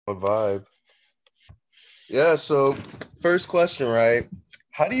my vibe. Yeah, so first question, right?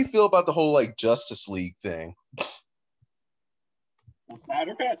 How do you feel about the whole like Justice League thing? The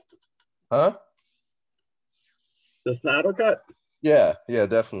Snyder Cut. Huh? The Snyder Cut. Yeah,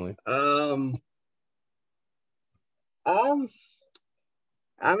 definitely. Um,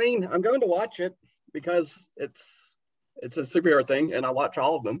 I mean, I'm going to watch it because it's a superhero thing, and I watch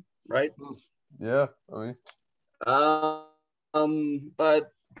all of them, right? Yeah, I mean,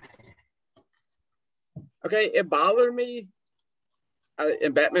 But okay, it bothered me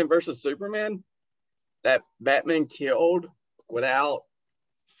in Batman versus Superman that Batman killed without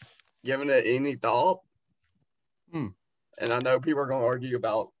giving it any thought. hmm. And I know people are going to argue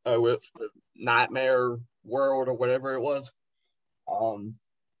about, oh, it's the nightmare world or whatever it was. Um,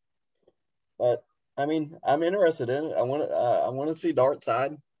 but I mean, I'm interested in it. I want to see Dark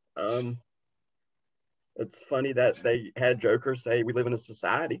Side. Um, it's funny that they had Joker say we live in a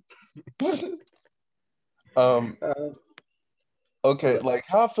society. um, Uh, okay, but like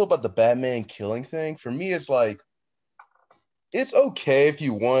how I feel about the Batman killing thing. For me, it's like it's okay if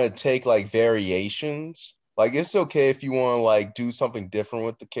you want to take like variations. Like it's okay if you want to like do something different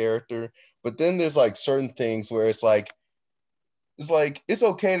with the character. But then there's like certain things where it's like it's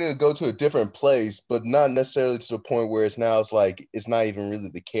okay to go to a different place, but not necessarily to the point where it's like it's not even really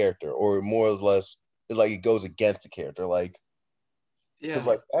the character, or more or less like it goes against the character. Like because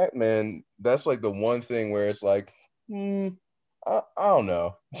yeah, like Batman, that's like the one thing where it's like, I don't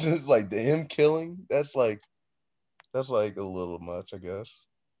know. Just like the him killing, that's like a little much, I guess.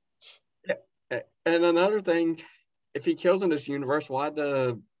 yeah. And another thing, if he kills in this universe,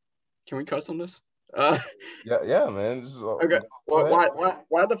 can we cuss on this? Uh, Yeah, man. okay. Go Well, ahead.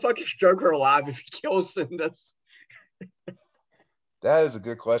 why the fuck is Joker alive if he kills in this? That is a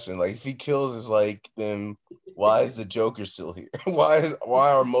good question. Like, if he kills, is like, then why is the Joker still here?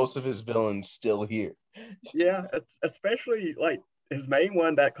 Why are most of his villains still here? Yeah, it's especially like his main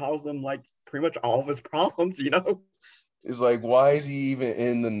one that caused him like pretty much all of his problems. You know? It's like, why is he even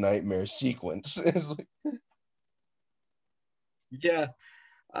in the nightmare sequence? It's like, Yeah.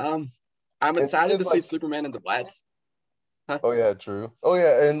 Um, I'm and excited to it's see like, Superman in the Blacks. Huh? oh yeah, true. Oh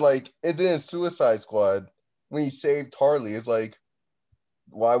yeah, and then Suicide Squad, when he saved Harley, it's like,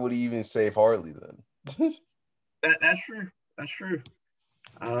 why would he even save Harley then? That's true. That's true.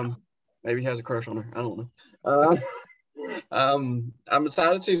 Um, maybe he has a crush on her. I don't know. Uh, I'm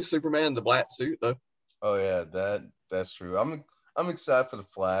excited to see Superman in the black suit though. Oh yeah, that's true. I'm excited for the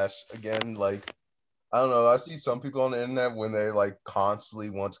Flash again. Like I don't know. I see some people on the internet when they like constantly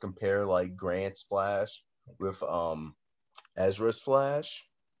want to compare like Grant's Flash with Ezra's Flash,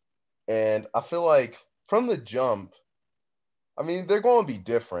 and I feel like from the jump, I mean they're going to be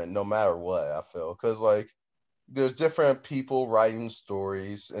different no matter what. I feel because like there's different people writing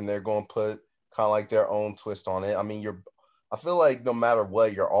stories, and they're going to put kind of like their own twist on it. I mean I feel like no matter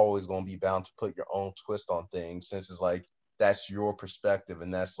what, you're always going to be bound to put your own twist on things since it's like that's your perspective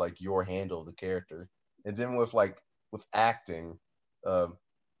and that's like your handle of the character. And then with acting, um,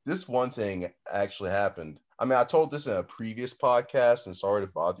 this one thing actually happened. I mean, I told this in a previous podcast, and sorry to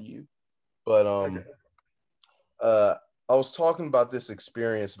bother you, but Okay. uh, I was talking about this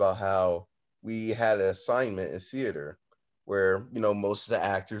experience about how we had an assignment in theater where most of the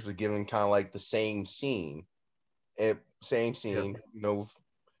actors were given kind of like the same scene same Yeah. scene,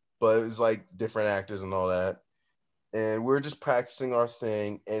 but it was like different actors and all that. And we're just practicing our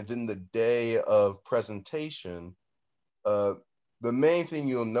thing. And then the day of presentation, uh, the main thing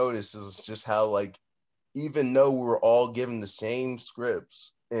you'll notice is just how, like, even though we were all given the same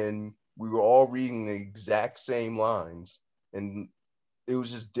scripts and we were all reading the exact same lines, and it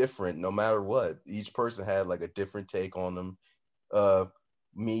was just different no matter what. Each person had like a different take on them. uh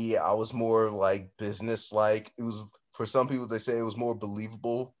Me, I was more like business like. It was for some people, they say it was more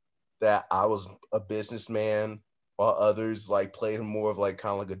believable that I was a businessman, while others like played him more of like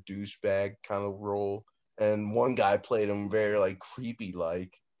kind of like a douchebag kind of role. And one guy played him very like creepy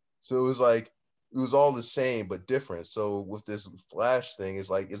like. So it was like it was all the same but different. So with this Flash thing, it's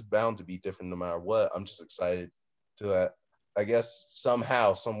like it's bound to be different no matter what. I'm just excited to I guess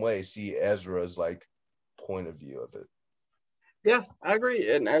somehow, some way, see Ezra's like point of view of it. Yeah, I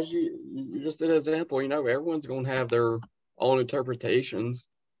agree. And as you just did an example, everyone's going to have their own interpretations,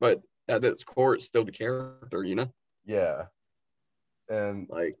 but at its core, it's still the character. Yeah, and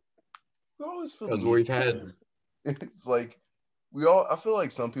Like we always feel the because need we've to had, compare. It's like we all. I feel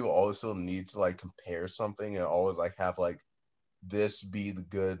like some people always feel the need to like compare something and always like have like this be the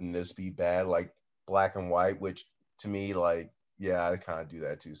good and this be bad, like black and white. Which to me, like, yeah, I kind of do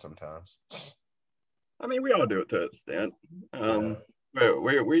that too sometimes. I mean, we all do it to an extent. Yeah.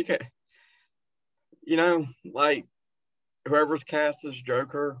 we can, like whoever's cast as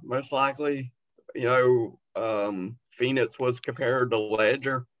Joker, most likely, Phoenix was compared to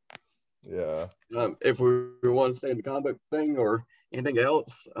Ledger. Yeah. If we want to stay in the comic thing or anything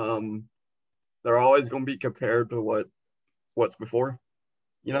else, they're always going to be compared to what's before.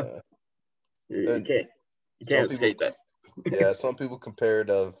 You know, Yeah. you And can't you some can't people, escape that. yeah, some people compared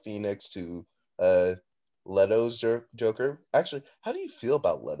Phoenix to uh Leto's Joker. Actually, how do you feel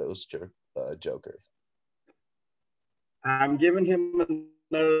about Leto's Joker? I'm giving him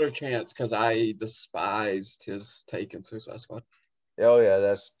another chance because I despised his take in Suicide Squad. Oh yeah,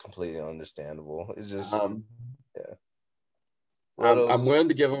 that's completely understandable. It's just Um, yeah, I'm Leto's I'm just willing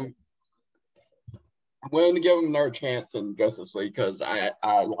to give him I'm willing to give him another chance in Justice League because I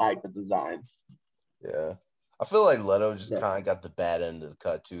like the design. yeah. I feel like Leto just But kind of got the bad end of the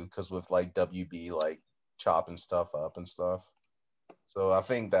cut too, because with like WB like chopping stuff up and stuff. So I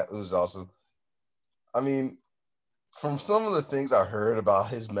think that was also. I mean, from some of the things I heard about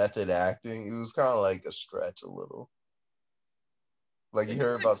his method acting, it was kind of like a stretch a little. Like you did he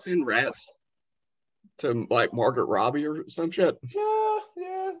heard like about. send raps to like Margaret Robbie or some shit? Yeah,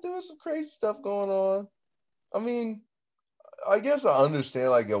 yeah, there was some crazy stuff going on. I mean, I guess I understand.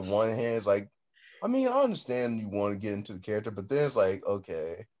 Like at one hand, it's like, I mean, I understand you want to get into the character, but then it's like,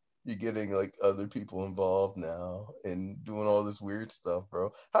 okay, you're getting like other people involved now and doing all this weird stuff,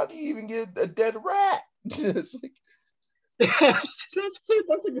 bro. How do you even get a dead rat? It's like,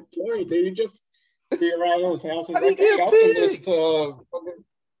 That's a good point, dude. You just be around his house. He's how do you like, "Hey, get a I'll send this pig? to."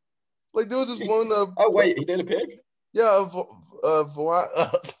 Like there was this one, Oh wait, he did a pig. yeah,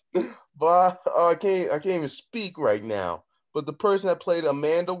 I can't even speak right now. But the person that played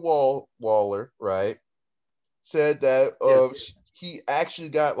Amanda Waller, right, said that Yeah. he actually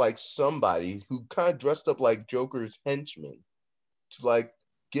got like somebody who kind of dressed up like Joker's henchman to like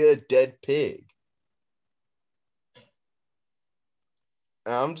get a dead pig.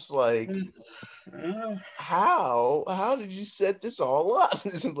 And I'm just like, Uh, how did you set this all up?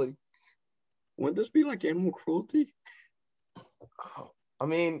 It's like, would this be like animal cruelty? oh, I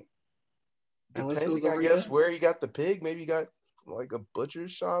mean, Unless it was depending, I over guess, there. where you got the pig, maybe you got like a butcher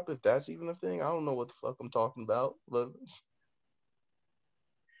shop, if that's even a thing. I don't know what the fuck I'm talking about, but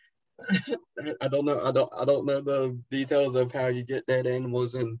I don't know. I don't know the details of how you get dead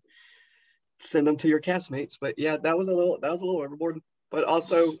animals and send them to your castmates. But yeah, that was a little overboard. But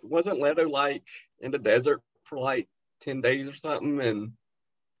also, wasn't Leto like in the desert for like 10 days or something? And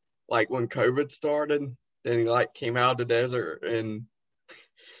like when COVID started, then he like came out of the desert and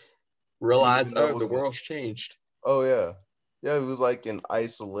didn't realized, even know oh, what's the going. world's changed. Oh yeah, yeah, it was like in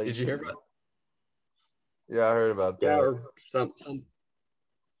Did you hear isolation. about? Yeah, I heard about Yeah, that. or something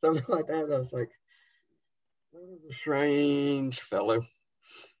like that. I was like, what is a strange fellow.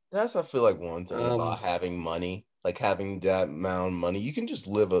 That's I feel like one thing about Um, having money, like having that amount of money, you can just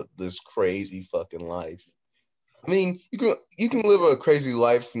live this crazy fucking life. I mean, you can live a crazy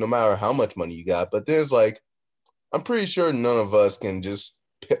life no matter how much money you got, but there's like I'm pretty sure none of us can just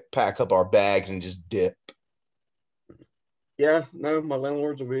pack up our bags and just dip. yeah, no, my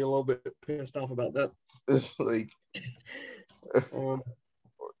landlords will be a little bit pissed off about that. It's like Um,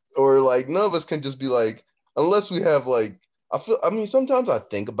 or like none of us can just be like unless we have like I mean sometimes I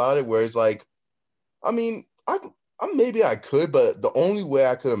think about it where it's like I mean I maybe I could but the only way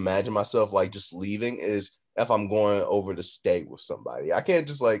I could imagine myself like just leaving is if I'm going over to stay with somebody. I can't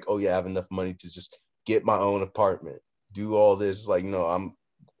just like oh yeah I have enough money to just get my own apartment do all this like no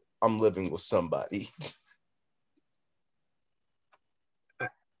I'm living with somebody.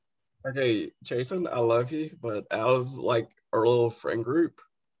 okay, Jason, I love you, but out of like our little friend group,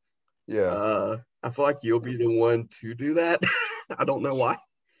 Yeah, I feel like you'll be the one to do that. I don't know why.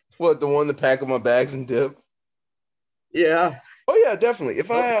 what the one to pack up my bags and dip. Yeah, Oh yeah, definitely.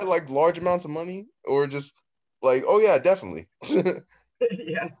 If I oh, had like large amounts of money or just like, oh yeah, definitely.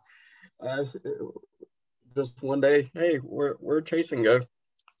 yeah. Uh, just one day, hey, we're chasing go.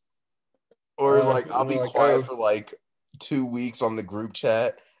 Or it's like I'll And be they're like, quiet oh, for like 2 weeks on the group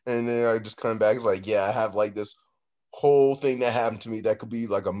chat, and then I just come back. It's like, yeah, I have like this whole thing that happened to me that could be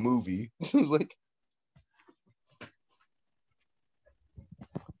like a movie. It's like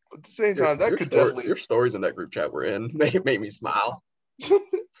at the same your time, that your could story, definitely. your stories in that group chat we're in made me smile.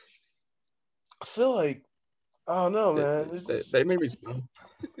 I feel like I don't know, They, man. It's they, just they made me smile.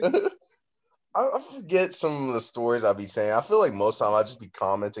 I forget some of the stories I'd be saying. I feel like most time I just be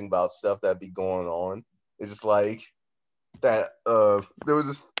commenting about stuff that be going on. It's just like that there was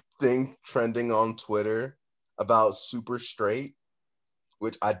this thing trending on Twitter about super straight,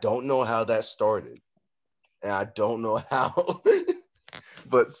 which I don't know how that started. And I don't know how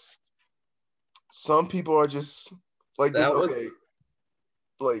But some people are just like this. That was Okay,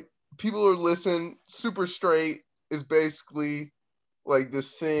 like people are listening. Super straight is basically like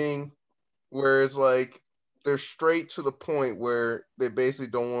this thing where it's like they're straight to the point where they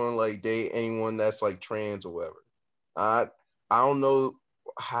basically don't want to like date anyone that's like trans or whatever. I I don't know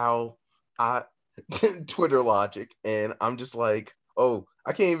how I Twitter logic, and I'm just like, oh,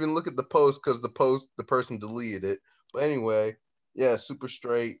 I can't even look at the post because the person deleted it. But anyway, yeah, super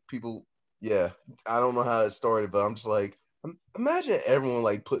straight people. Yeah, I don't know how it started, but I'm just like, imagine everyone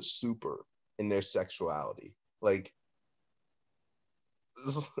like put super in their sexuality, like,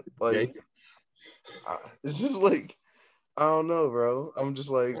 like gay. it's just like I don't know, bro. I'm just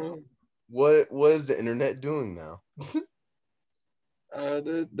like, Um, what is the internet doing now?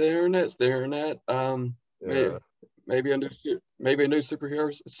 the internet's the internet. Yeah. Maybe a new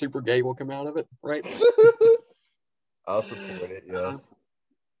superhero, super gay, will come out of it, right? I'll support it. Yeah. Uh,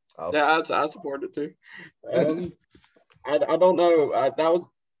 I'll yeah, support I support it too. Um, I don't know.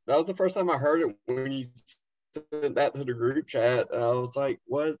 That was the first time I heard it when you sent that to the group chat. And I was like,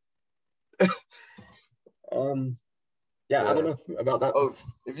 what? Um, yeah, I don't yeah. know about that. Oh,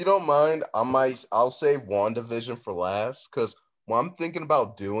 if you don't mind, I'll save WandaVision for last because what I'm thinking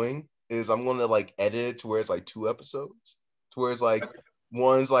about doing is I'm gonna like edit it to where it's like 2 episodes, to where it's like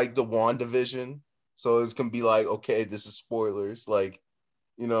one's like the WandaVision, so it's gonna be like, okay, this is spoilers, like,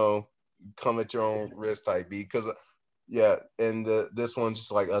 you know, come at your own risk type beat. Because yeah, and this one's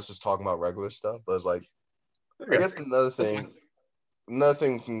just like us just talking about regular stuff. But it's like, I Okay, guess that's fine. another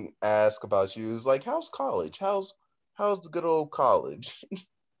thing we can ask about you is like, how's college? How's the good old college?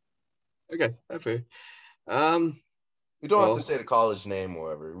 Okay, I feel. Um, You don't have to well, say the college name or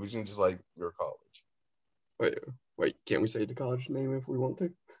whatever. We can just like your college. wait, wait, can't we say the college name if we want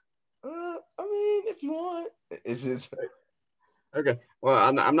to? I mean, if you want, if it's Okay,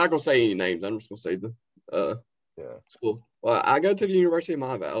 well, I'm not gonna say any names. I'm just gonna say the uh yeah, school. Well, I go to the University of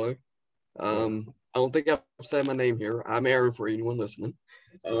Mount Valley. yeah. I don't think I've said my name here. I'm Aaron for anyone listening.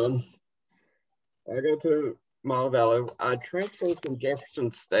 Um, I go to Mount Valley. I transferred from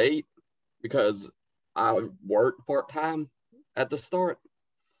Jefferson State because I worked part time at the start.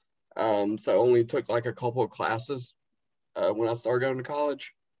 So I only took like a couple of classes when I started going to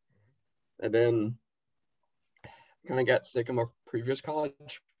college, and then kind of got sick of my previous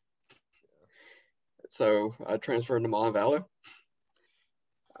college, so I transferred to Mount Valley.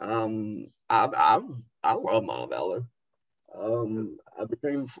 I love Mount Valley. Um, I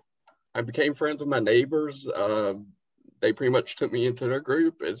became I became friends with my neighbors. They pretty much took me into their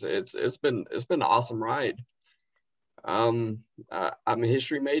group. It's been an awesome ride. I'm a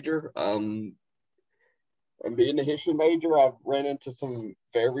history major. And being a history major, I've ran into some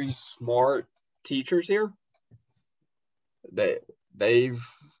very smart teachers here. They they've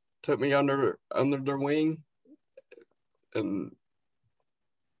took me under their wing, and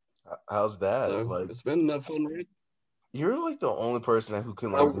How's that? so Like, it's been a fun ride. you're like the only person who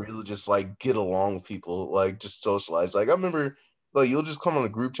can like Oh, really just like get along with people, like just socialize. Like I remember, like you'll just come on a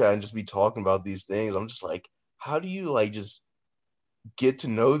group chat and just be talking about these things. I'm just like, how do you like just get to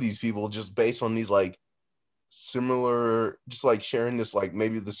know these people just based on these like similar, just like sharing this like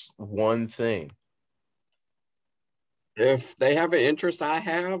maybe this one thing. if they have an interest I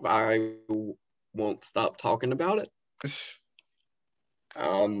have, I won't stop talking about it.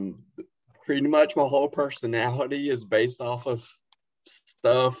 Um, Pretty much my whole personality is based off of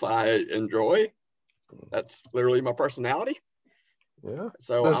stuff I enjoy. That's literally my personality. Yeah,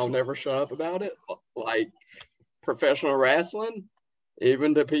 So that's I'll never shut up about it. Like professional wrestling,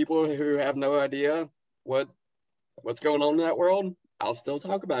 even to people who have no idea what what's going on in that world, I'll still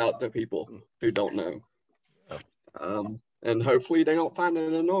talk about it to people who don't know. And hopefully they don't find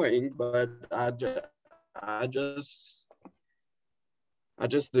it annoying, but I just I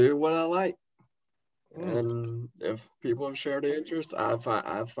just do what I like. mm, And if people have shared the interest, I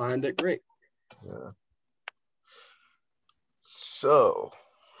find it great. yeah. So,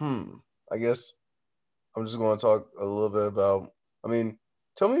 hmm, I guess I'm just going to talk a little bit about. I mean,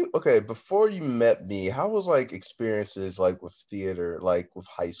 tell me, okay, before you met me, how was like experiences like with theater, like with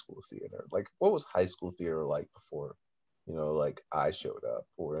high school theater? Like, what was high school theater like before, like I showed up,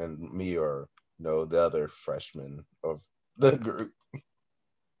 or and me or the other freshmen of the group?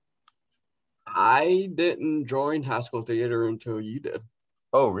 I didn't join high school theater until you did.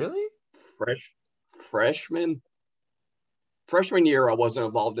 Oh, really? Fresh freshman freshman year, I wasn't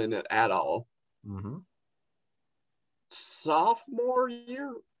involved in it at all. Mm-hmm. Sophomore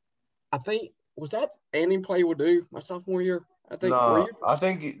year, I think was that Annie Play Will Do my sophomore year. I think were No, you? I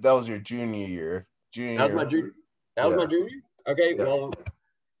think that was your junior year. Junior That was my year. junior. That was my Yeah. junior. Okay, Yeah. well,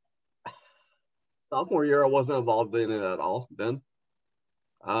 sophomore year I wasn't involved in it at all. Then,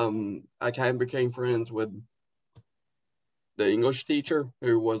 I kind of became friends with the English teacher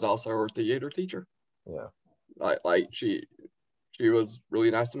who was also our theater teacher. Yeah. Like she was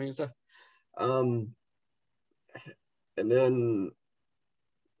really nice to me and stuff. Um, and then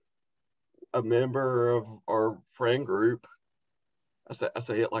a member of our friend group. I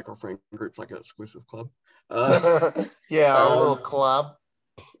say it like our friend group's like an exclusive club. Uh, Yeah, our little um, club.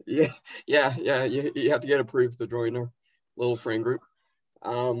 yeah, yeah. You have to get approved to join our little friend group.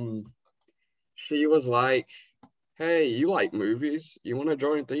 Um, she was like, "Hey, you like movies? You want to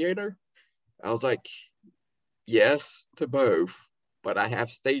join theater?" I was like, "Yes to both, but I have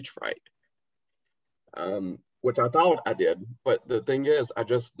stage fright." Which I thought I did, but the thing is, I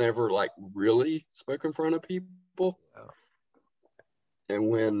just never like really spoke in front of people. Yeah. And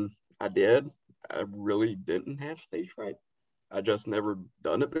when I did, I really didn't have stage fright. I just never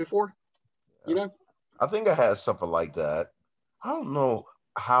done it before, you Yeah. know? I think I had something like that. I don't know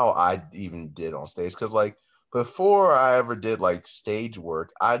how I even did on stage because like before I ever did like stage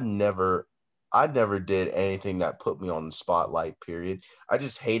work, I never did anything that put me on the spotlight, period. I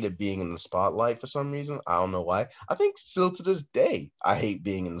just hated being in the spotlight for some reason. I don't know why. I think still to this day I hate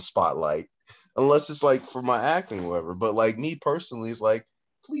being in the spotlight. Unless it's like for my acting or whatever. But like me personally, it's like,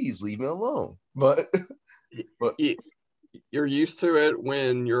 please leave me alone. But but You're used to it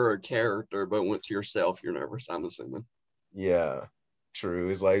when you're a character, but once yourself, you're nervous, I'm assuming. yeah, true.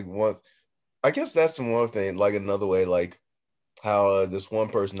 It's like one I guess that's the one thing, like another way, like how this one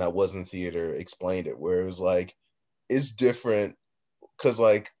person that was in theater explained it, where it was like it's different because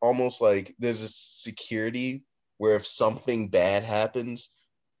like almost like there's a security where if something bad happens,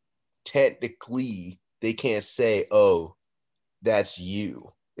 technically they can't say, "Oh, that's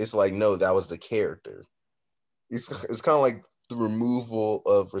you." It's like, no, that was the character. It's kind of like the removal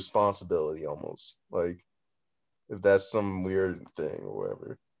of responsibility, almost like if that's some weird thing or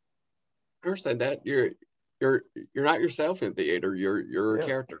whatever. I understand that. You're you're not yourself in theater. You're a Yeah,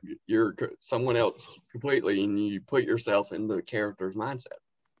 character. You're someone else completely, and you put yourself in the character's mindset.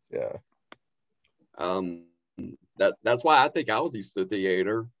 yeah. That's why I think I was used to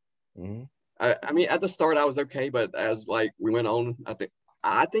theater. Hmm. I mean, at the start I was okay, but as like we went on,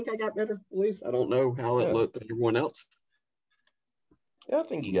 I think I got better. At least I don't know how it Yeah, looked to everyone else. yeah. I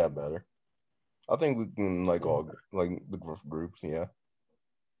think he got better. I think we can like all like the groups, yeah.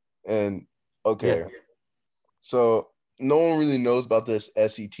 And Yeah, okay, so no one really knows about this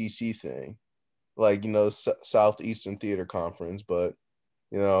SETC thing, like Southeastern Theater Conference, but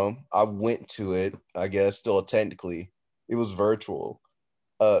I went to it. I guess still technically, it was virtual.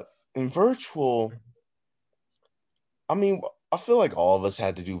 Uh, in virtual, I mean, I feel like all of us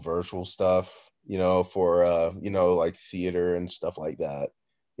had to do virtual stuff, for like theater and stuff like that.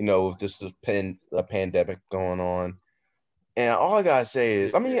 With this a pandemic going on. And all I gotta say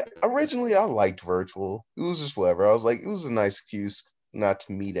is, I mean, originally I liked virtual. It was just whatever. I was like, it was a nice excuse not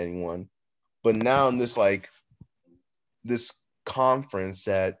to meet anyone. But now in this conference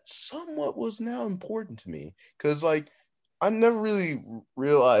that somewhat was now important to me, because like I never really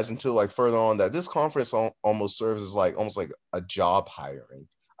realized until like further on that this conference almost serves as like almost like a job hiring.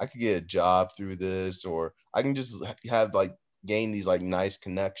 I could get a job through this, or I can just have like gain these like nice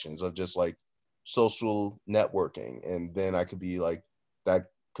connections of just like social networking, and then I could be like that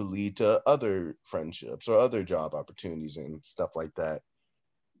could lead to other friendships or other job opportunities and stuff like that.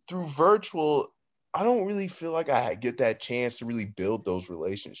 Through virtual, I don't really feel like I get that chance to really build those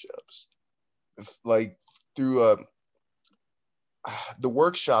relationships. Like through the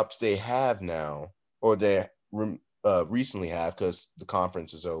workshops they have now, or they recently have because the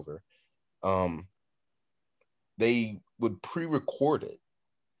conference is over. Um, they would pre-record it,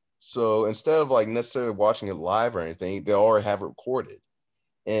 so instead of like necessarily watching it live or anything, they already have it recorded,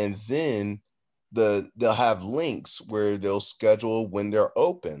 and then they'll have links where they'll schedule when they're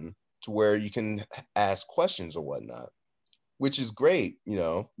open to where you can ask questions or whatnot, which is great.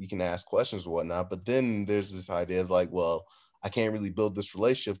 You can ask questions or whatnot, but then there's this idea of like, well, I can't really build this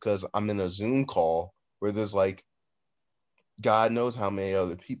relationship because I'm in a Zoom call where there's like God knows how many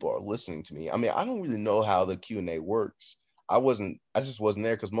other people are listening to me. I mean, I don't really know how the Q&A works. I just wasn't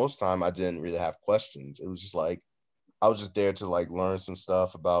there because most of the time I didn't really have questions. It was just like I was just there to like learn some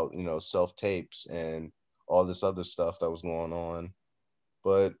stuff about, self tapes and all this other stuff that was going on.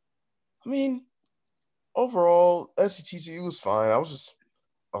 But I mean, overall, SCTC was fine.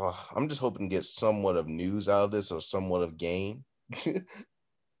 I'm just hoping to get somewhat of news out of this or somewhat of gain.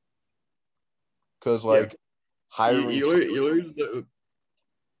 Because yeah. like You hiring, you, lo-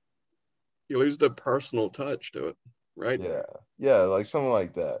 you lose the personal touch to it, right? Yeah, like something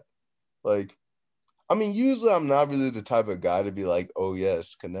like that. Like, I mean, usually I'm not really the type of guy to be like, oh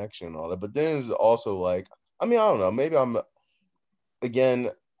yes, connection and all that. But then it's also like, I mean, I don't know. Maybe I'm again,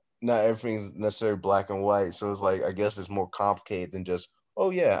 not everything's necessarily black and white. So it's like I guess it's more complicated than just,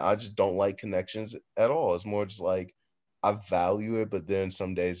 oh yeah, I just don't like connections at all. It's more just like I value it, but then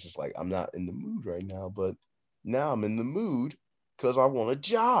some days just like I'm not in the mood right now. But now I'm in the mood because I want a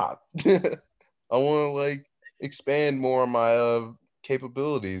job. I want to like expand more on my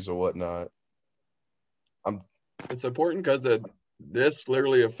capabilities or whatnot. I'm It's important because this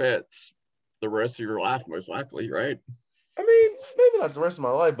literally affects the rest of your life, most likely, right? I mean, maybe not the rest of my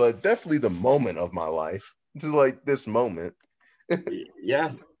life, but definitely the moment of my life. To like this moment.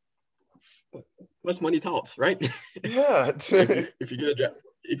 Yeah, plus money talks, right? Yeah. If you get a job,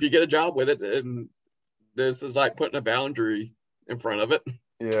 if you get a job with it, and this is like putting a boundary in front of it.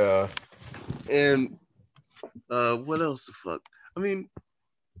 Yeah. And what else the fuck? I mean,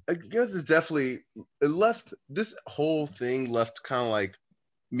 I guess it's definitely it left this whole thing left kind of like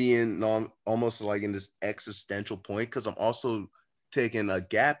me in almost like in this existential point because I'm also taking a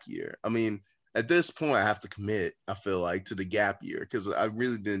gap year. I mean, at this point I have to commit, I feel like, to the gap year because I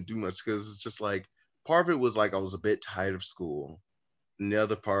really didn't do much because it's just like part of it was like I was a bit tired of school. And the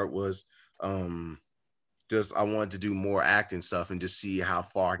other part was um just I wanted to do more acting stuff and just see how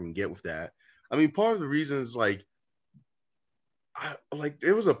far I can get with that. I mean, part of the reason is like I like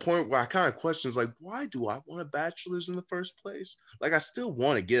there was a point where I kind of questions like why do I want a bachelor's in the first place? Like I still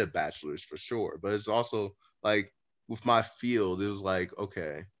want to get a bachelor's for sure, but it's also like with my field, it was like,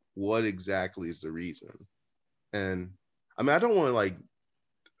 okay, what exactly is the reason? And I mean, I don't want to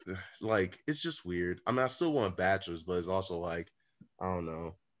like it's just weird. I mean, I still want a bachelor's, but it's also like I don't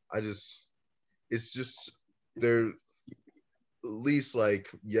know. I just it's just there at least like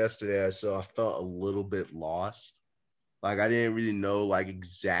yesterday I felt a little bit lost. Like I didn't really know like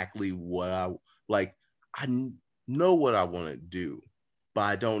exactly what I like. I know what I want to do, but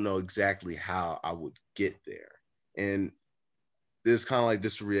I don't know exactly how I would get there. And there's kind of like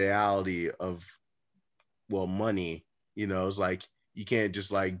this reality of money. It's like you can't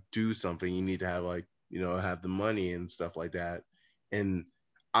just like do something. You need to have like have the money and stuff like that. And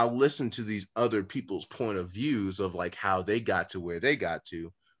I listen to these other people's point of views of like how they got to where they got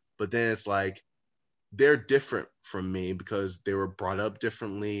to, but then it's like they're different from me because they were brought up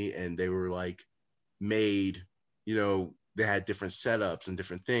differently and they were like made, they had different setups and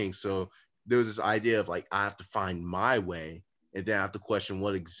different things. So there was this idea of like, I have to find my way and then I have to question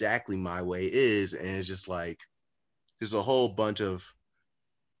what exactly my way is. And it's just like, there's a whole bunch of,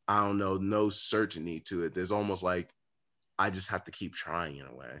 I don't know, no certainty to it. There's almost like, I just have to keep trying in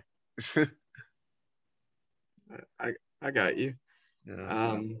a way. I I got you.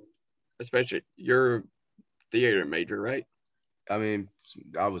 Yeah. Especially you're theater major, right? I mean,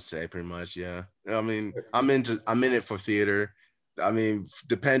 I would say pretty much, yeah. I mean, I'm in it for theater. I mean,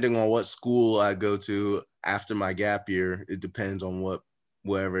 depending on what school I go to after my gap year, it depends on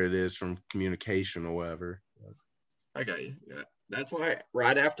whatever it is from communication or whatever. I got you. Yeah. That's why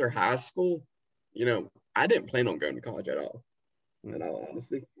right after high school, I didn't plan on going to college at all, in all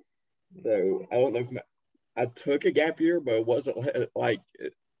honesty. So I don't know if I took a gap year, but it wasn't like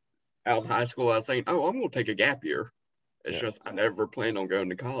out of high school. I was saying, "Oh, I'm going to take a gap year." It's Yeah, just I never planned on going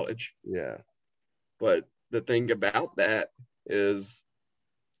to college. yeah, But the thing about that is,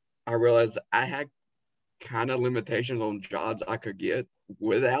 I realized I had kind of limitations on jobs I could get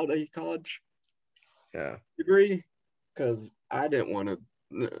without a college yeah, degree because I didn't want to.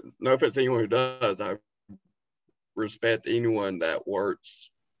 No offense to anyone who does, I respect anyone that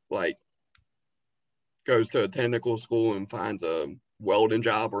works like goes to a technical school and finds a welding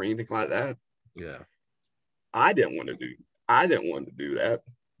job or anything like that. yeah, I didn't want to do. I didn't want to do that.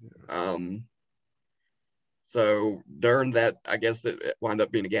 Um, so during that, I guess it wound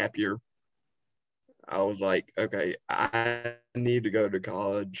up being a gap year. I was like, okay, I need to go to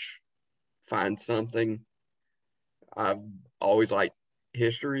college, find something. I've always liked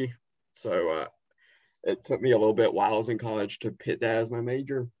history, so it took me a little bit while I was in college to pick that as my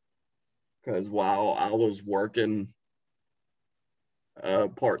major. Because while I was working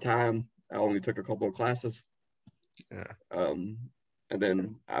part time, I only took a couple of classes. yeah, Um, and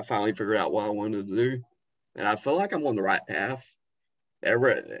then I finally figured out what I wanted to do, and I feel like I'm on the right path.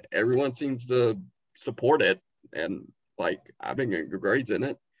 Everyone seems to support it, and like I've been getting good grades in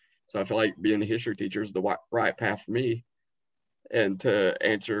it, so I feel like being a history teacher is the right path for me. And to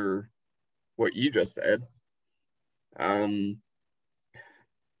answer what you just said, um,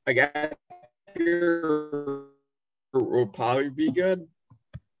 I guess here will probably be good.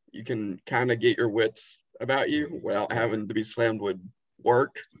 You can kind of get your wits about you without having to be slammed with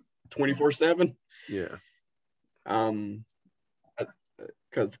work 24/7. Yeah.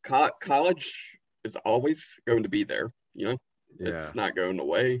 Because college is always going to be there. Yeah. It's not going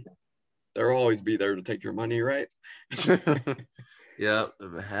away. They'll always be there to take your money, right? Yeah,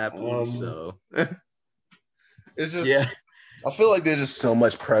 happily Um, so. It's yeah, just I feel like there's just so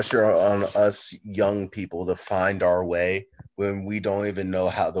much pressure on us young people to find our way when we don't even know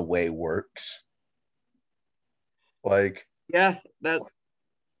how the way works. Like, yeah.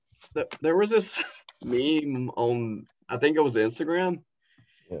 There was this meme on, I think it was Instagram.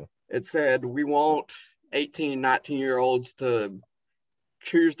 yeah, It said we want 18, 19-year-olds to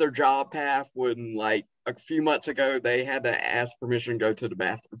choose their job path when, like, a few months ago they had to ask permission to go to the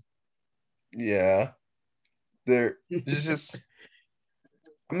bathroom. yeah. There's just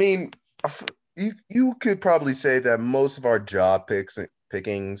I mean, you could probably say that most of our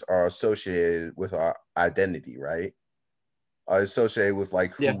pickings are associated with our identity, right? Are associated with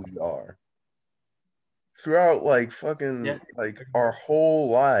like who Yeah, we are. Throughout like yeah, fucking like our whole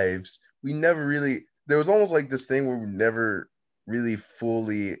lives, we never really there was almost like this thing where we never really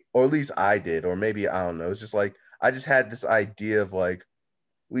fully, or at least I did, or maybe I don't know. It's just like I just had this idea of like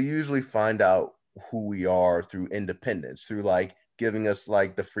we usually find out who we are through independence, through like giving us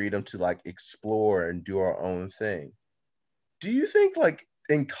like the freedom to like explore and do our own thing. Do you think like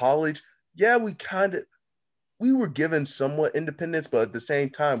in college, yeah, we were given somewhat independence, but at the same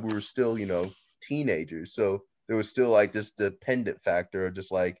time we were still, teenagers. So there was still like this dependent factor of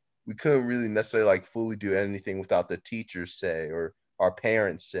just like we couldn't really necessarily like fully do anything without the teachers say or our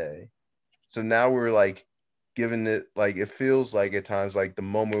parents say. So now we're like given it like it feels like at times like the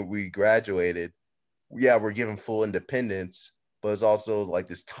moment we graduated, yeah, we're given full independence, but it's also like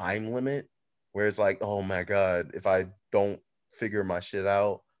this time limit where it's like, oh my God, if I don't figure my shit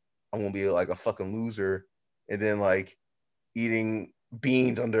out, I'm gonna be like a fucking loser. And then like eating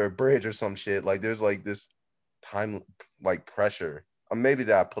beans under a bridge or some shit. Like there's like this time like pressure. Or maybe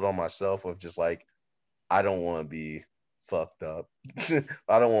that I put on myself of just like I don't want to be fucked up.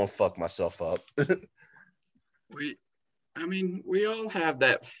 I don't want to fuck myself up. we. I mean, we all have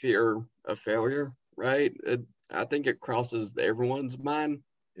that fear of failure, right? I think it crosses everyone's mind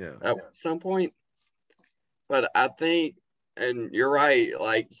Yeah. at some point. But I think, and you're right,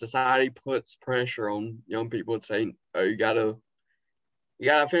 like society puts pressure on young people and saying, "Oh, you gotta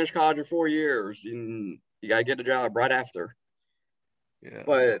finish college in 4 years, and you gotta get a job right after." Yeah.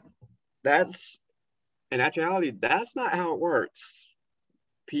 But that's in actuality, that's not how it works.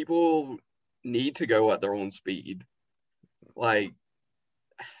 People need to go at their own speed. Like,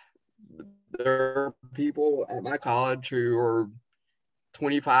 there are people at my college who are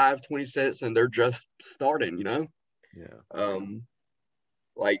 25, 26, and they're just starting. Yeah. Um,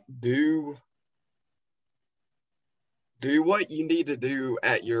 like, do what you need to do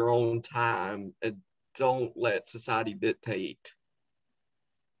at your own time, and don't let society dictate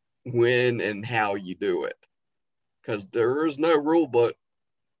when and how you do it. Because there is no rule book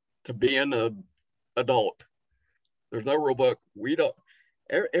to being an adult. There's no rule book. We don't.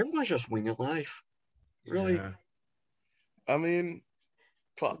 Everyone's just winging life, really. Yeah. I mean,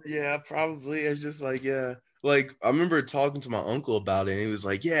 yeah, probably. It's just like, yeah. Like I remember talking to my uncle about it, and he was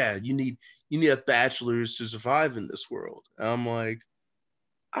like, "Yeah, you need a bachelor's to survive in this world." And I'm like,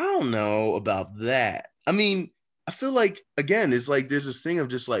 I don't know about that. I mean, I feel like again, it's like there's this thing of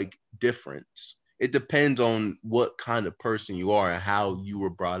just like difference. It depends on what kind of person you are and how you were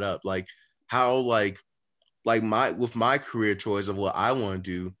brought up. Like how like my with my career choice of what I want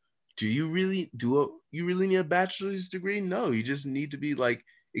to do you really need a bachelor's degree? No, you just need to be like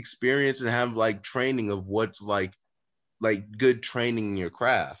experienced and have like training of what's like good training in your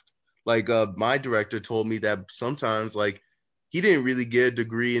craft. Like my director told me that sometimes like he didn't really get a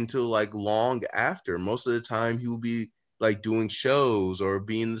degree until like long after. Most of the time he would be like doing shows or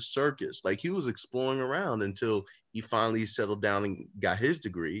be in the circus. Like he was exploring around until he finally settled down and got his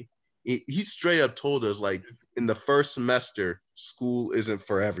degree. He straight up told us like in the first semester, school isn't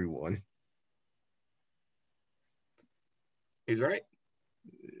for everyone. He's right.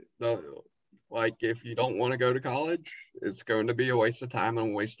 No, like, if you don't want to go to college, it's going to be a waste of time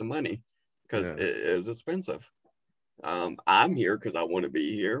and a waste of money because Yeah. it is expensive. I'm here because I want to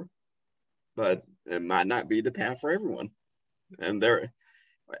be here, but it might not be the path for everyone. And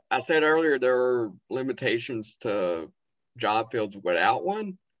I said earlier, there are limitations to job fields without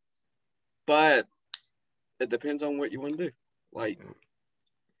one, but it depends on what you want to do. Like,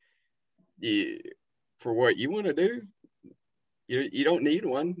 you, for what you want to do, you don't need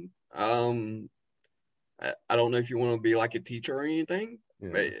one. I don't know if you want to be like a teacher or anything,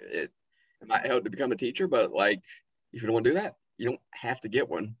 but Yeah. It might help to become a teacher, but like, if you don't want to do that, you don't have to get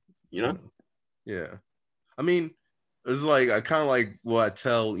one. You know? Yeah. I mean, it's like I kind of like what I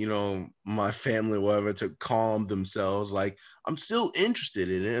tell, my family, whatever, to calm themselves. Like, I'm still interested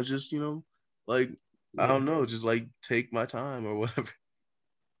in it. It's just, like, I Yeah. don't know, just like take my time or whatever.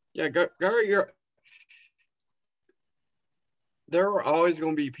 Yeah. Go. There are always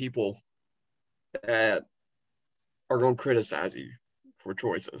going to be people that are going to criticize you for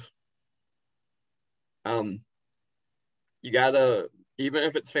choices. Um, you gotta, even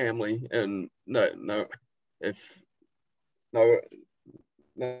if it's family, and if no,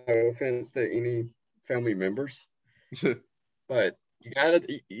 no offense to any family members, but you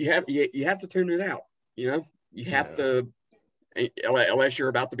have to tune it out. You know, you have Yeah. to, unless you're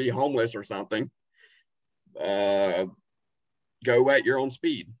about to be homeless or something. Uh, go at your own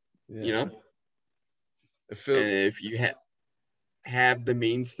speed. You Yeah. know, It and feels, if you have the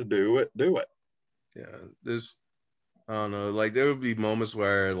means to do it, do it. yeah. There's, I don't know, like there would be moments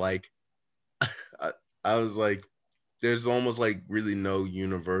where like I, I was like, there's almost like really no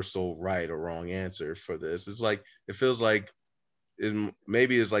universal right or wrong answer for this. It's like it feels like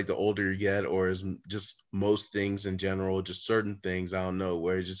maybe it's like the older you get, or is just most things in general, just certain things, I don't know,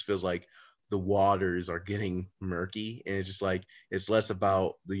 where it just feels like the waters are getting murky, and it's just like it's less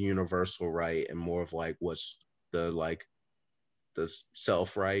about the universal right and more of like what's the like the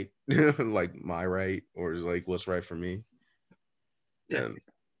self right, like my right, or is like what's right for me. Yeah. And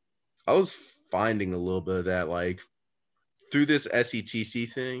I was finding a little bit of that like through this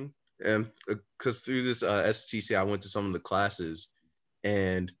SETC thing, and because through this SETC, I went to some of the classes,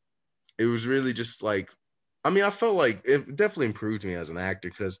 and it was really just like, I mean, I felt like it definitely improved me as an actor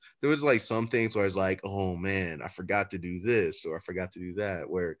because there was like some things where I was like, oh man, I forgot to do this or I forgot to do that,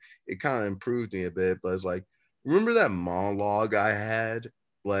 where it kind of improved me a bit. But it's like, remember that monologue I had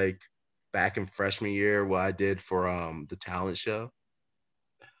like back in freshman year, what I did for the talent show?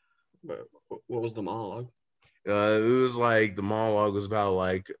 But what was the monologue? It was like the monologue was about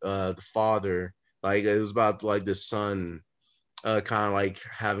like the father, like it was about like the son, kind of like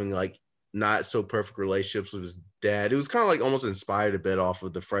having like not so perfect relationships with his dad. It was kind of like almost inspired a bit off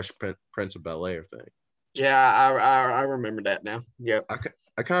of the Fresh Prince of Bel Air thing. Yeah, I remember that now. Yep.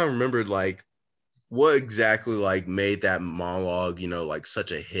 I kind of remembered like what exactly like made that monologue, like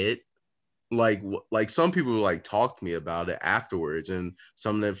such a hit. Like some people like talked to me about it afterwards, and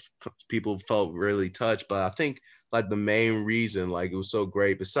some of the people felt really touched. But I think like the main reason like it was so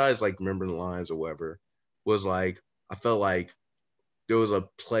great, besides like remembering the lines or whatever, was like I felt like there was a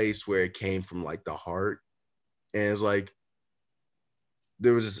place where it came from like the heart, and it's like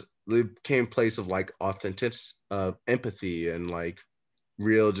there was it came place of like authentic empathy and like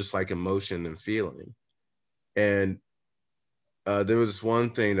real just like emotion and feeling. And there was this one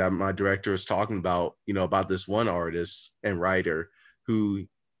thing that my director was talking about, about this one artist and writer who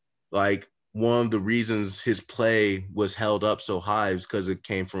like one of the reasons his play was held up so high was because it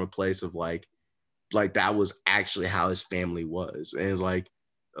came from a place of like that was actually how his family was, and it's like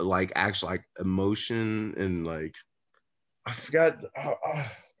actual like emotion and like I forgot.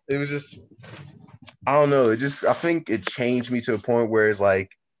 It was just I don't know. It just I think it changed me to a point where it's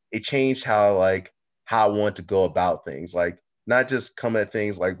like it changed how I want to go about things. Like not just come at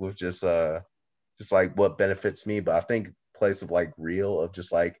things like with just like what benefits me, but I think place of like real of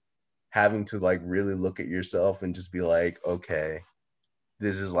just like having to like really look at yourself and just be like, okay,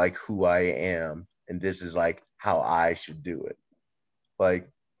 this is like who I am, and this is like how I should do it. Like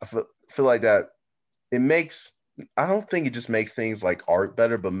feel like that it makes I don't think it just makes things like art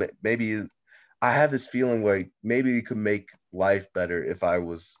better, but maybe I have this feeling like maybe it could make life better if I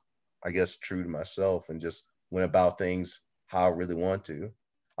was, I guess, true to myself and just went about things how I really want to.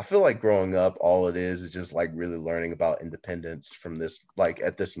 I feel like growing up, all it is just like really learning about independence from this, like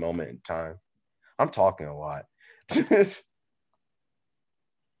at this moment in time. I'm talking a lot.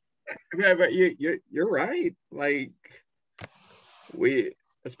 Yeah, but you're right. Like we,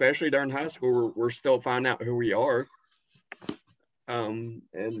 especially during high school, we're still finding out who we are. And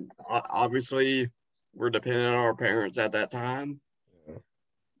obviously, we're dependent on our parents at that time.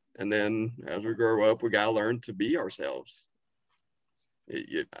 And then as we grow up, we gotta learn to be ourselves.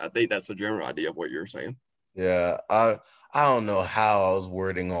 I think that's the general idea of what you're saying. Yeah, I don't know how I was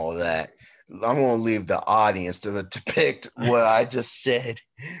wording all that. I'm gonna leave the audience to depict what I just said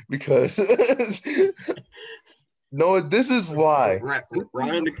because no, this is why. This is,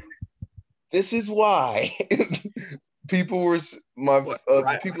 Ryan, this is why people were my what?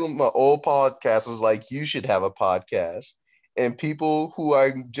 Right? people in my old podcast was like you should have a podcast, and people who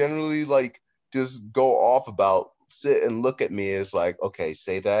I generally like just go off about sit and look at me as like okay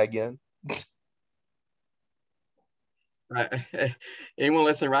say that again. Right. Anyone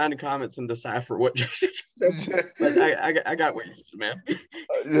listening, write in the comments and decipher what Jason said. But I got what you said, man.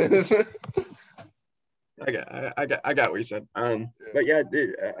 I got what you said. But yeah,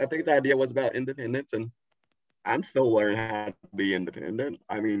 I think the idea was about independence, and I'm still learning how to be independent.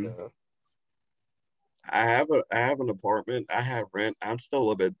 I mean, Yeah. I have an apartment. I have rent. I'm still a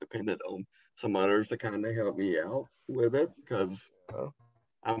little bit dependent on some others to kind of help me out with it because Yeah.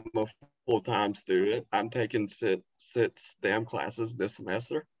 I'm a full time student. I'm taking six damn classes this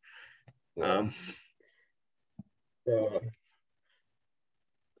semester. Yeah. Um, so,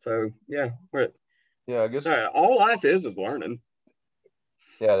 so yeah, but Yeah, I guess. all life is learning.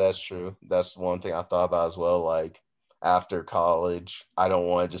 Yeah, that's true. That's one thing I thought about as well. Like after college, I don't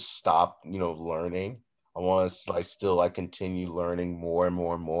want to just stop, learning. I want to like still like continue learning more and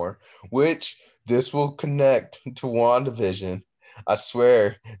more and more, which this will connect to WandaVision. I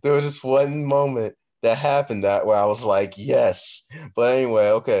swear, there was this one moment that happened that where I was like, yes. But anyway,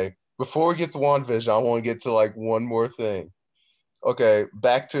 okay. Before we get to WandaVision, I want to get to like one more thing. Okay,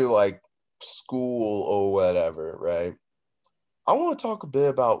 back to like school or whatever, right? I want to talk a bit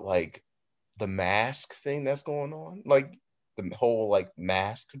about like the mask thing that's going on, like the whole like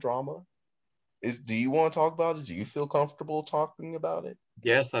mask drama. Do you want to talk about it? Do you feel comfortable talking about it?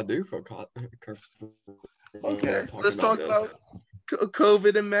 Yes, I do feel comfortable Okay, talking let's about talk this. about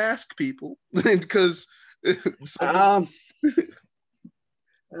COVID and mask people because some Um,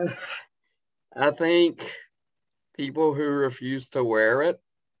 I think people who refuse to wear it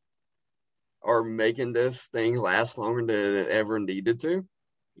are making this thing last longer than it ever needed to.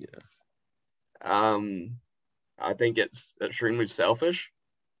 yeah. Um, I think it's extremely selfish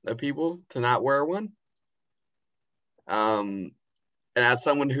of people to not wear one. Um, and as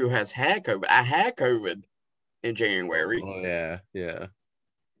someone who has had COVID, I had COVID in January, Oh yeah, yeah.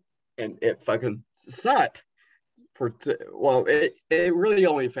 and it fucking sucked. Well, it really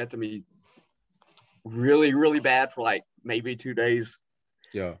only affected me really bad for like maybe 2 days.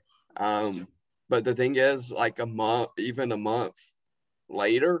 Yeah. Um, but the thing is, like even a month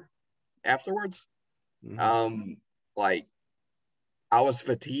later, afterwards, Mm-hmm. um, like I was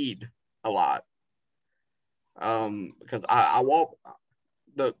fatigued a lot. Because I walk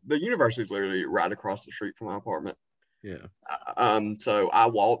the university is literally right across the street from my apartment. Yeah. So I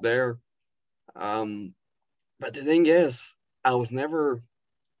walked there. Um, but the thing is, I was never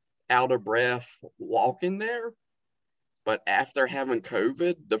out of breath walking there. But after having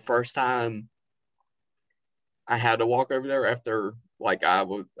COVID, the first time I had to walk over there after like I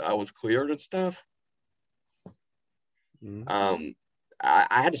was cleared and stuff, Mm-hmm. um,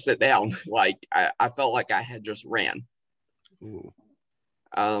 I had to sit down. Like I felt like I had just ran. Ooh.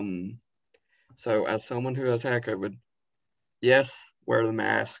 Um, so as someone who has had COVID, yes, wear the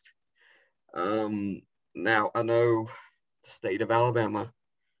mask. Um, Now I know the state of Alabama.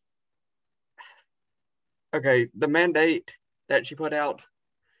 Okay, the mandate that she put out,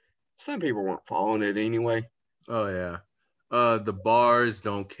 some people weren't following it anyway. Oh yeah. The bars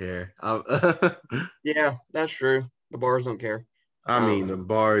don't care. Yeah, that's true. The bars don't care. I mean, Um, the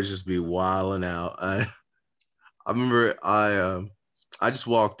bars just be wilding out. I remember I just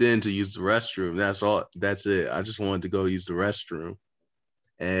walked in to use the restroom. That's all. That's it. I just wanted to go use the restroom,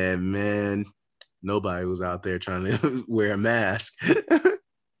 and man, nobody was out there trying to wear a mask. but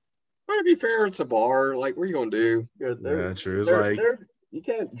to be fair, it's a bar. Like, what are you gonna do? Yeah, true. It's like You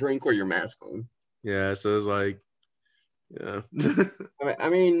can't drink with your mask on. yeah, so it's like yeah, I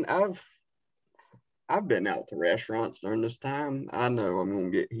mean, I've been out to restaurants during this time. I know I'm gonna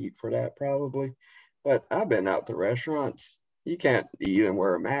get heat for that probably, but I've been out to restaurants. You can't eat and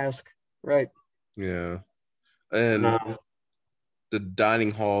wear a mask, right? yeah, and No. the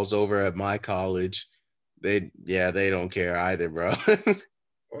dining halls over at my college, they don't care either, bro.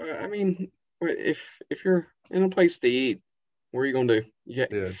 I mean, if you're in a place to eat, what are you gonna do? Yeah,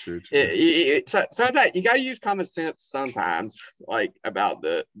 true, true. Sometimes you gotta use common sense sometimes, like about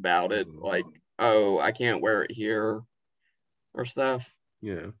it, Mhm. like oh I can't wear it here or stuff.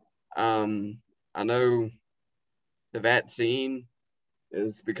 Yeah. Um, I know the vaccine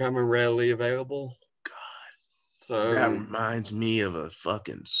is becoming readily available, That so reminds me of a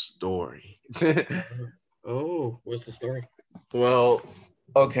fucking story. oh, what's the story? Well,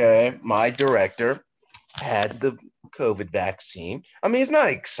 okay, my director had the COVID vaccine. I mean, it's not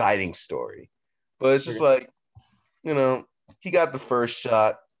an exciting story, but it's just Okay. like, you know, he got the first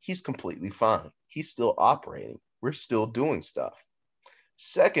shot. He's completely fine. He's still operating. We're still doing stuff.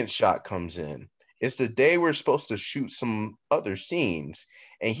 Second shot comes in. It's the day we're supposed to shoot some other scenes,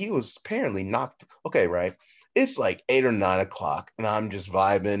 and he was apparently knocked. Okay, right. It's like 8 or 9 o'clock, and I'm just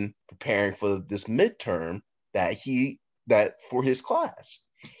vibing, preparing for this midterm that for his class.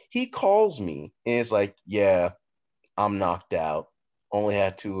 He calls me and it's like, yeah, I'm knocked out. Only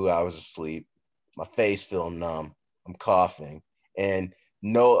had 2 hours of sleep. My face feeling numb. I'm coughing, and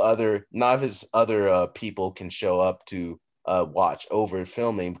none of his other people can show up to watch over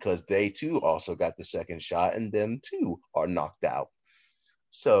filming because they too also got the second shot, and them too are knocked out.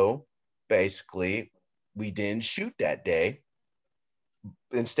 So basically, we didn't shoot that day.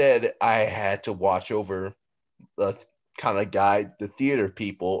 Instead, I had to watch over, kind of guide the theater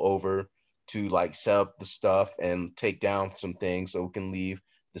people over to like set up the stuff and take down some things so we can leave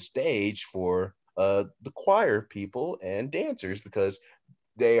the stage for the choir people and dancers because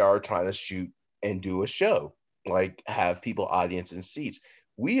they are trying to shoot and do a show, like have people audience and seats.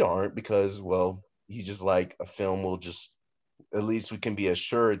 We aren't because, well, he just like a film will just, at least we can be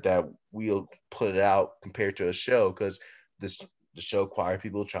assured that we'll put it out compared to a show because this the show choir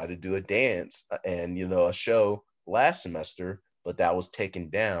people tried to do a dance and a show last semester, but that was taken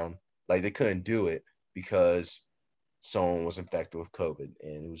down. Like they couldn't do it because someone was infected with COVID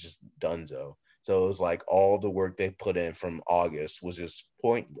and it was just donezo. So it was like all the work they put in from August was just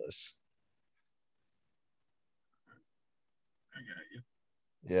pointless. I got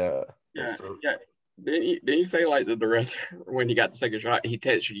you. Yeah. And Yeah, so, yeah. Didn't you say like the director when he got the second shot, he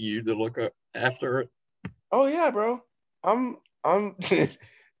texted you to look up after it? oh yeah, bro. I'm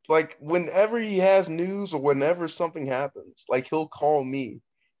like whenever he has news or whenever something happens, like he'll call me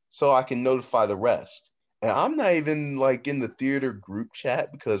so I can notify the rest. And I'm not even like in the theater group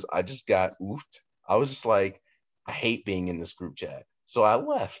chat because I just got oofed. I was just like, I hate being in this group chat. So I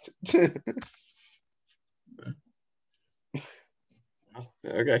left.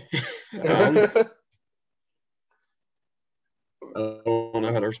 Okay. um, I don't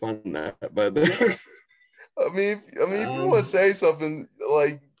know how to respond to that, but Just if you want to um, say something,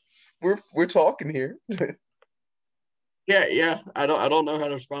 like we're talking here. yeah. I don't know how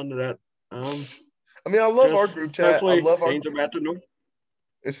to respond to that. Um, I love our just group chat. I hopefully love our things are back to normal.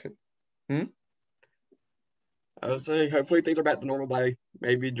 hmm? I would say hopefully things are back to normal by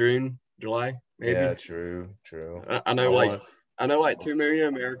maybe June, July, Yeah, maybe. true, true. I I know like want. I know like 2 million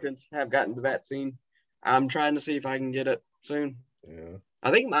Americans have gotten the vaccine. I'm trying to see if I can get it soon. Yeah.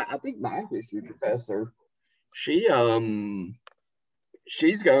 I think my history professor, she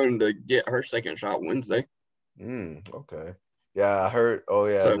she's going to get her second shot Wednesday. Okay. Yeah, I heard. Oh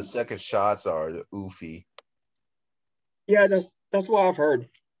yeah, the So second shots are the oofy. yeah, that's what I've heard.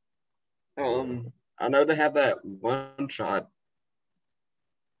 Yeah. I know they have that one shot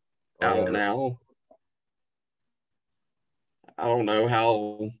Oh out yeah. now. I don't know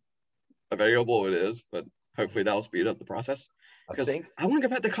how available it is, but hopefully that'll speed up the process. I Because think. I want to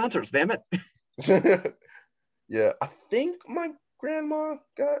go back to concerts. Damn it! Yeah, I think my grandma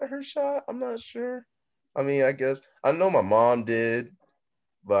got her shot. I'm not sure. I guess I know my mom did,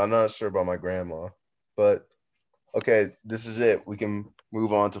 but I'm not sure about my grandma. But okay, this is it. We can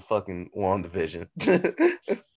move on to fucking WandaVision.